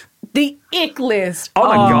list. The ick list. Oh,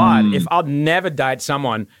 my God. If I'll never date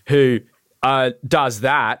someone who does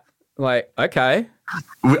that, like, okay.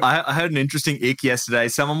 I heard an interesting ick yesterday.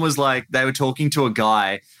 Someone was like, they were talking to a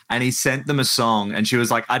guy and he sent them a song and she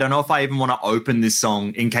was like, I don't know if I even want to open this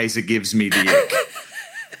song in case it gives me the ick.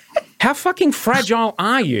 How fucking fragile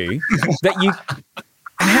are you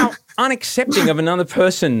how unaccepting of another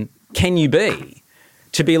person can you be?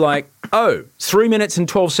 To be like, 3 minutes and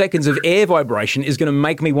 12 seconds of air vibration is going to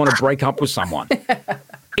make me want to break up with someone.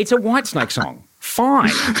 It's a Whitesnake song.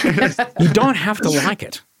 Fine. You don't have to like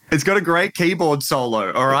it. It's got a great keyboard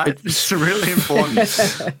solo, all right? It's really important.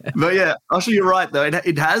 But yeah, Usher, you're right, though.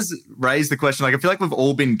 It has raised the question. Like, I feel like we've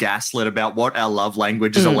all been gaslit about what our love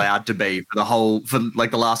language is allowed to be for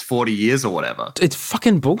the last 40 years or whatever. It's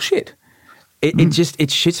fucking bullshit. It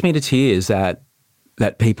shits me to tears that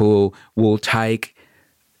people will take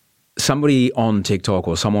somebody on TikTok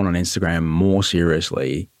or someone on Instagram more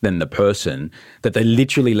seriously than the person that they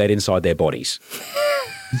literally let inside their bodies.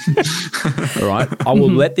 All right? I will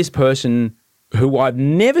let this person who I've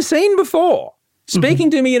never seen before speaking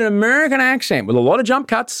to me in an American accent with a lot of jump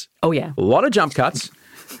cuts. Oh, yeah. A lot of jump cuts.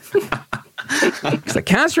 Because I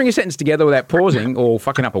can't string a sentence together without pausing or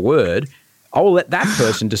fucking up a word. I will let that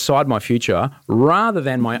person decide my future rather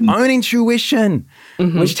than my own intuition,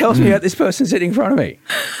 which tells me about this person sitting in front of me.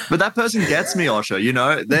 But that person gets me, Osher. You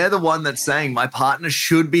know, they're the one that's saying my partner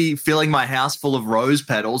should be filling my house full of rose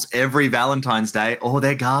petals every Valentine's Day or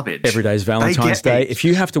they're garbage. Every day is Valentine's Day. If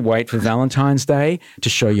you have to wait for Valentine's Day to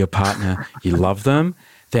show your partner you love them,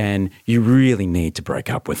 then you really need to break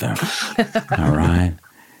up with them. All right?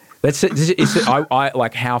 That's it. I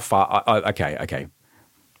like how far okay.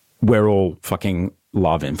 We're all fucking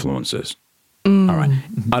love influencers. All right.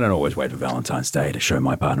 I don't always wait for Valentine's Day to show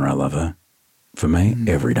my partner I love her. For me,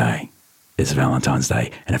 every day is Valentine's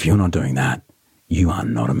Day. And if you're not doing that, you are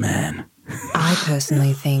not a man. I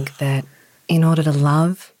personally think that in order to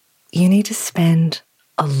love, you need to spend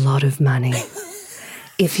a lot of money.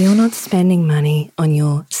 If you're not spending money on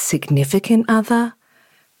your significant other,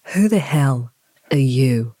 who the hell are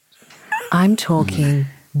you? I'm talking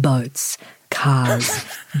boats, cars,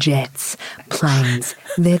 jets, planes.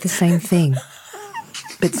 They're the same thing.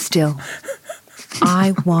 But still,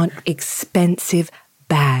 I want expensive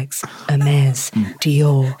bags, Hermes,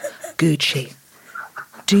 Dior, Gucci.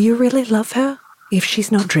 Do you really love her if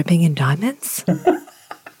she's not dripping in diamonds?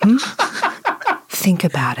 Think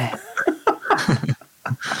about it.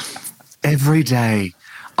 Every day,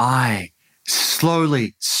 I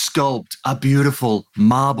slowly sculpt a beautiful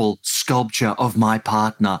marble sculpture of my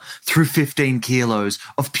partner through 15 kilos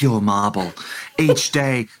of pure marble. Each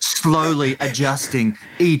day, slowly adjusting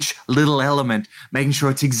each little element, making sure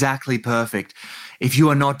it's exactly perfect. If you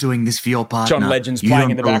are not doing this for your partner, John Legend's you playing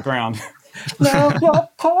don't in the belong. background.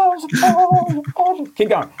 Keep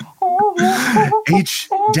going. Each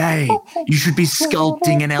day, you should be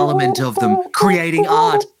sculpting an element of them, creating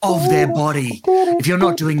art of their body. If you're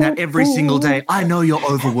not doing that every single day, I know you're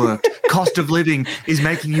overworked. Cost of living is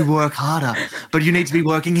making you work harder, but you need to be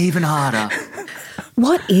working even harder.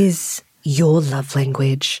 What is your love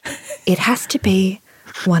language? It has to be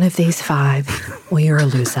one of these 5 or you're a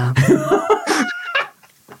loser.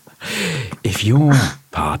 If your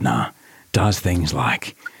partner does things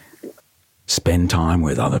like spend time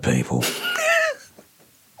with other people,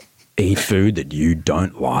 eat food that you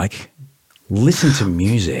don't like, listen to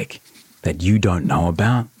music that you don't know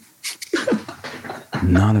about,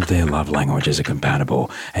 none of their love languages are compatible,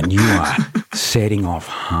 and you are setting off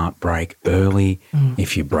heartbreak early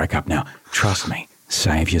if you break up now. Trust me,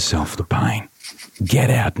 save yourself the pain. Get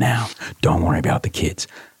out now. Don't worry about the kids.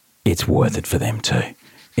 It's worth it for them too.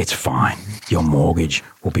 It's fine. Your mortgage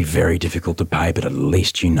will be very difficult to pay, but at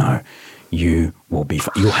least you know you will be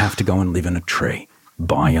fine. You'll have to go and live in a tree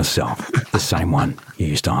by yourself, the same one you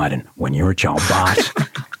used to hide in when you were a child. But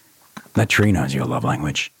that tree knows your love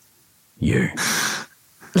language. You.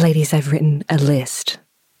 Ladies, I've written a list.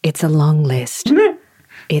 It's a long list.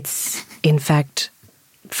 It's, in fact,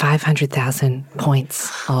 500,000 points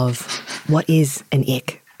of what is an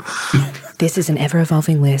ick. This is an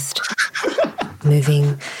ever-evolving list,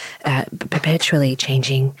 moving, perpetually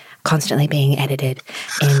changing, constantly being edited.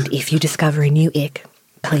 And if you discover a new ick,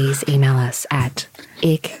 please email us at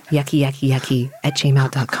 @gmail.com.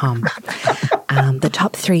 The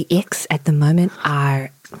top 3 icks at the moment are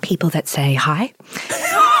people that say hi,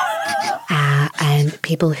 and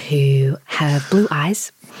people who have blue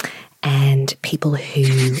eyes, and people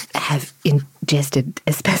who have ingested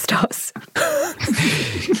asbestos.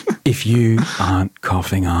 If you aren't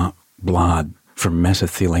coughing up blood from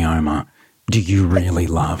mesothelioma, do you really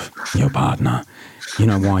love your partner? You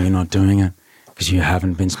know why you're not doing it? Because you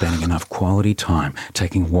haven't been spending enough quality time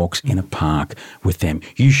taking walks in a park with them.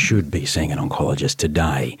 You should be seeing an oncologist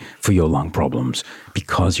today for your lung problems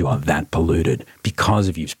because you are that polluted, because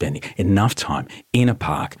of you spending enough time in a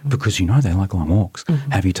park, because you know they like long walks.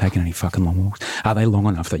 Have you taken any fucking long walks? Are they long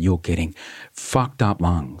enough that you're getting fucked up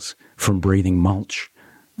lungs from breathing mulch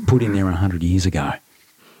put in there 100 years ago?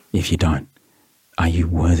 If you don't, are you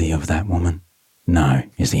worthy of that woman? No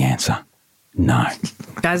is the answer. No.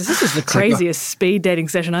 Guys, this is the craziest speed dating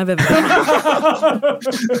session I've ever been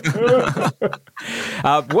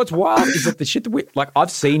on. What's wild is that the shit that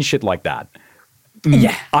I've seen shit like that.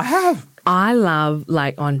 Yeah, I have. I love,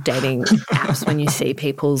 like, on dating apps when you see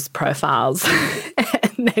people's profiles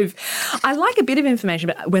and I like a bit of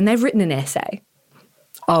information, but when they've written an essay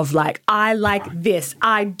of, like, I like this,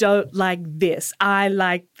 I don't like this, I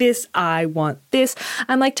like this, I want this.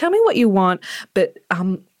 I'm like, tell me what you want, but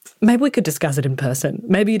maybe we could discuss it in person.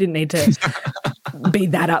 Maybe you didn't need to be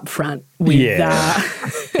that upfront with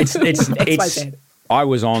it's XYZ. I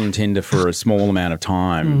was on Tinder for a small amount of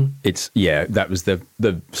time. That was the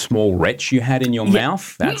small retch you had in your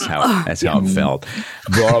mouth. That's how it felt.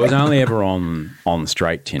 But I was only ever on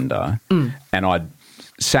straight Tinder, and I'd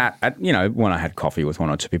sat at, when I had coffee with 1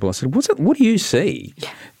 or 2 people, I said, what do you see?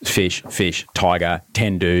 Yeah. Fish, tiger,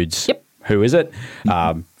 10 dudes. Yep. Who is it?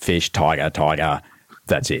 Fish, tiger.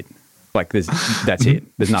 That's it. That's it.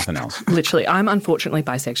 There's nothing else. Literally, I'm unfortunately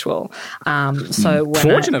bisexual. So when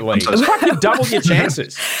fortunately, you double your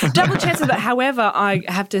chances. Double chances. But however, I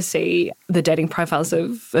have to see the dating profiles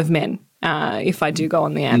of men if I do go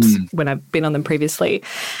on the apps when I've been on them previously.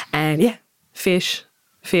 And fish.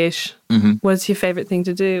 What's your favorite thing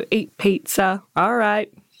to do? Eat pizza. All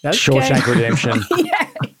right. Okay. Shawshank Redemption.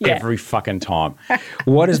 Every fucking time.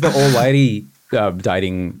 What does the all-lady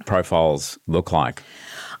dating profiles look like?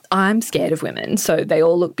 I'm scared of women, so they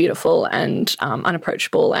all look beautiful and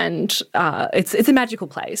unapproachable, and it's a magical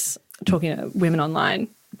place talking to women online.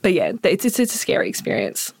 But yeah, it's a scary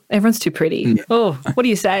experience. Everyone's too pretty. Oh, what do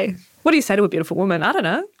you say? What do you say to a beautiful woman? I don't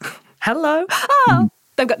know. Hello.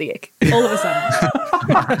 They've got the ick all of a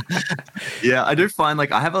sudden. Yeah, I do find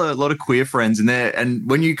I have a lot of queer friends in there, and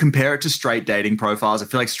when you compare it to straight dating profiles, I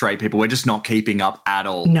feel like straight people, we're just not keeping up at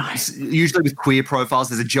all. No. Usually with queer profiles,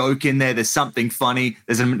 there's a joke in there, there's something funny,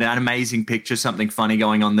 there's an amazing picture, something funny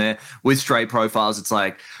going on there. With straight profiles, it's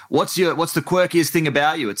like, what's the quirkiest thing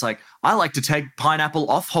about you? It's like, I like to take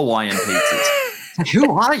pineapple off Hawaiian pizzas.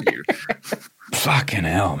 Who are you? Fucking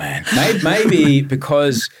hell, man. Maybe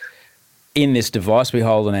because in this device we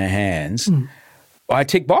hold in our hands, I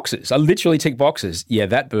tick boxes. I literally tick boxes. Yeah,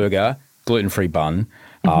 that burger, gluten-free bun,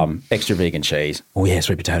 extra vegan cheese. Oh, yeah,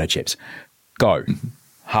 sweet potato chips. Go.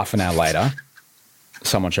 Half an hour later,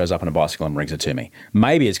 someone shows up on a bicycle and brings it to me.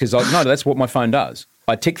 Maybe it's because, no, that's what my phone does.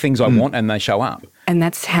 I tick things I want and they show up. And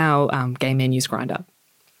that's how gay men use Grindr.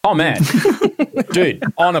 Oh, man. Dude,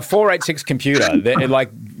 on a 486 computer, they're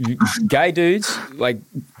like gay dudes, like...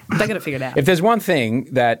 They got it figured out. If there's one thing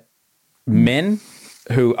that men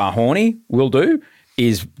who are horny will do,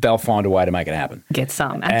 is they'll find a way to make it happen. Get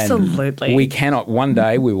some. Absolutely. And we cannot, one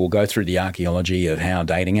day we will go through the archaeology of how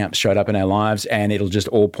dating apps showed up in our lives, and it'll just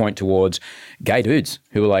all point towards gay dudes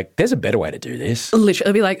who are like, there's a better way to do this. Literally,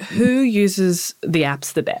 it'll be like, who uses the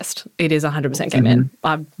apps the best? It is 100% gay men.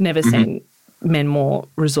 I've never seen men more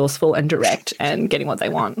resourceful and direct and getting what they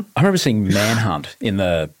want. I remember seeing Manhunt in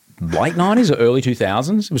the late 90s or early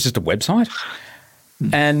 2000s. It was just a website.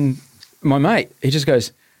 And my mate, he just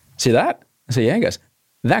goes, see that? I said, yeah. He goes,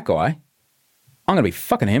 that guy, I'm going to be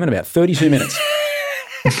fucking him in about 32 minutes.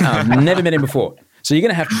 I've never met him before. So you're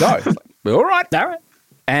going to have to go. Like, all right.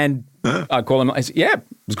 And I call him. I said, yeah, it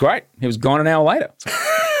was great. He was gone an hour later.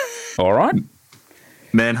 All right.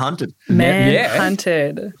 Manhunted.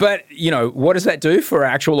 Manhunted. But, you know, what does that do for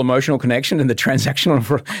actual emotional connection and the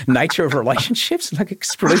transactional nature of relationships? Like,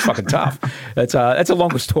 it's pretty fucking tough. That's a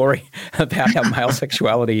longer story about how male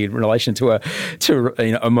sexuality in relation to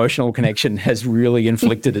emotional connection has really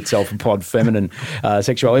inflicted itself upon feminine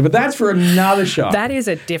sexuality. But that's for another show. That is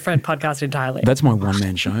a different podcast entirely. That's my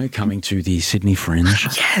one-man show coming to the Sydney Fringe.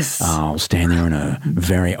 Yes. I'll stand there in a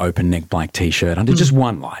very open neck black T-shirt under just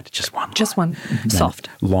one light. Just one. Soft.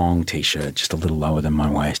 Long T-shirt, just a little lower than my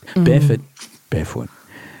waist. Barefoot. Gorgeous.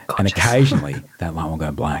 And occasionally that light will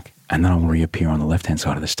go black and then I'll reappear on the left-hand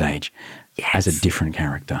side of the stage as a different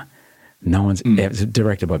character. No one's it's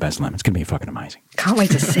directed by Baz Luhrmann. It's going to be fucking amazing. Can't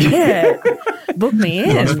wait to see it. Book me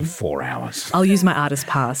in. 4 hours. I'll use my artist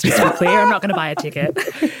pass. Just to be clear, I'm not going to buy a ticket.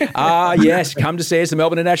 Yes, come to see us, the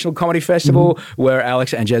Melbourne International Comedy Festival, where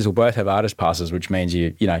Alex and Jez will both have artist passes, which means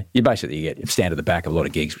you stand at the back of a lot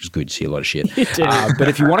of gigs, which is good to see a lot of shit. You do. But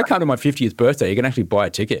if you want to come to my 50th birthday, you can actually buy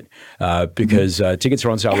a ticket because tickets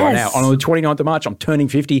are on sale right now. On the 29th of March, I'm turning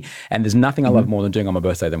 50, and there's nothing I love more than doing on my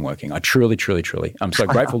birthday than working. I truly, truly, truly. I'm so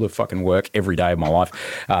grateful to fucking work every day of my life.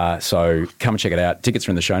 So come and check it out. Tickets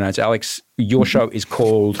are in the show notes. Alex, your show is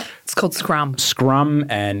called... It's called Scrum. Scrum,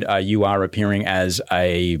 and you are appearing as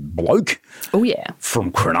a bloke. Oh, yeah.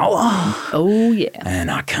 From Cronulla. Oh, yeah.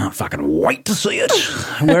 And I can't fucking wait to see it.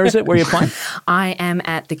 Where is it? Where are you playing? I am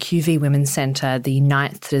at the QV Women's Centre the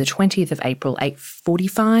 9th to the 20th of April,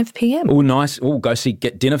 8:45 p.m. Oh, nice. Oh,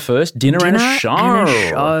 get dinner first. Dinner and a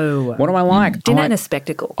show. What do I like? Dinner and a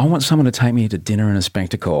spectacle. I want someone to take me to dinner and a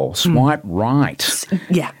spectacle. Swipe right.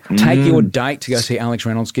 Yeah. Take your date to go see Alex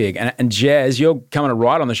Reynolds' gig. And Jazz, you're coming to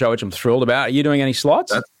write on the show, which I'm thrilled about. Are you doing any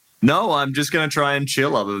slots? No, I'm just going to try and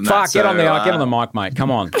chill other than that. Fuck, get on the mic, mate.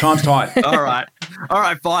 Come on. Time's tight. All right,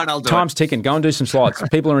 fine, I'll do it. Time's ticking. Go and do some slots.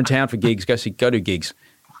 People are in town for gigs. Go do gigs.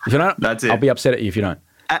 If you don't, that's it. I'll be upset at you if you don't.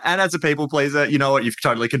 And as a people pleaser, you know what? You've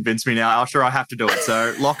totally convinced me now. I'm sure I have to do it.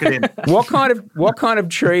 So lock it in. What kind of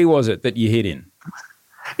tree was it that you hid in?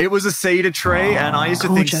 It was a cedar tree, and I used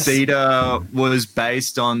to think cedar was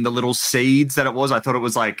based on the little seeds that it was. I thought it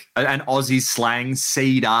was like an Aussie slang,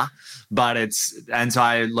 cedar, so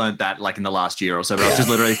I learned that like in the last year or so. But I was just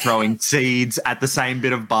literally throwing seeds at the same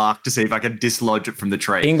bit of bark to see if I could dislodge it from the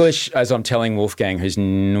tree. English, as I'm telling Wolfgang, who's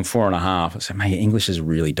 4.5, I said, mate, English is a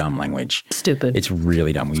really dumb language. Stupid. It's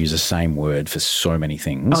really dumb. We use the same word for so many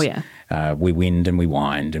things. Oh, yeah. We wind and we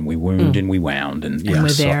wind and we wound and we wound. And we're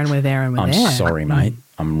there and we're there and we're there. I'm sorry, mate.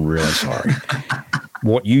 I'm really sorry.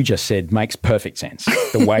 What you just said makes perfect sense,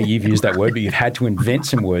 the way you've used that word, but you've had to invent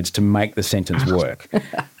some words to make the sentence work.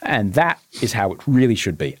 And that is how it really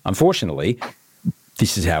should be. Unfortunately,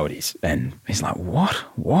 this is how it is. And he's like, what?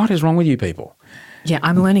 What is wrong with you people? Yeah,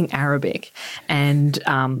 I'm learning Arabic, and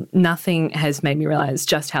nothing has made me realise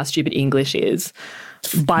just how stupid English is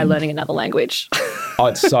by learning another language. Oh,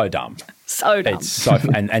 it's so dumb. So dumb. It's so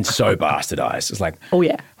and so bastardized. It's like, oh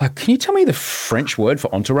yeah. Like, can you tell me the French word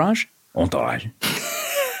for entourage? Entourage.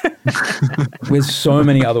 With so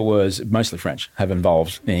many other words, mostly French, have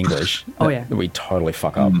involved in English. Oh yeah. That we totally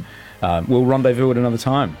fuck up. We'll rendezvous at another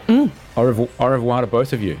time. Au revoir to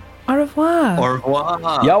both of you. Au revoir. Au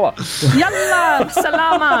revoir. Yalla. Yalla.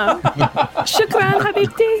 Salama. Shukran,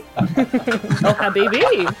 habibti. Oh,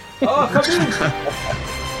 habibi. Oh, habibi.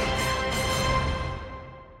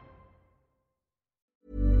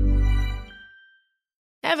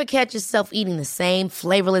 Ever catch yourself eating the same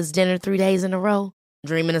flavorless dinner 3 days in a row?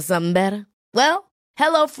 Dreaming of something better? Well,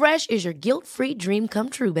 HelloFresh is your guilt-free dream come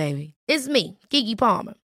true, baby. It's me, Keke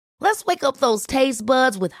Palmer. Let's wake up those taste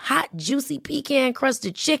buds with hot, juicy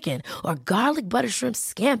pecan-crusted chicken or garlic butter shrimp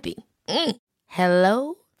scampi.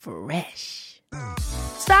 Hello Fresh.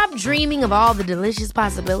 Stop dreaming of all the delicious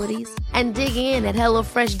possibilities and dig in at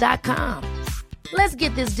HelloFresh.com. Let's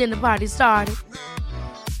get this dinner party started.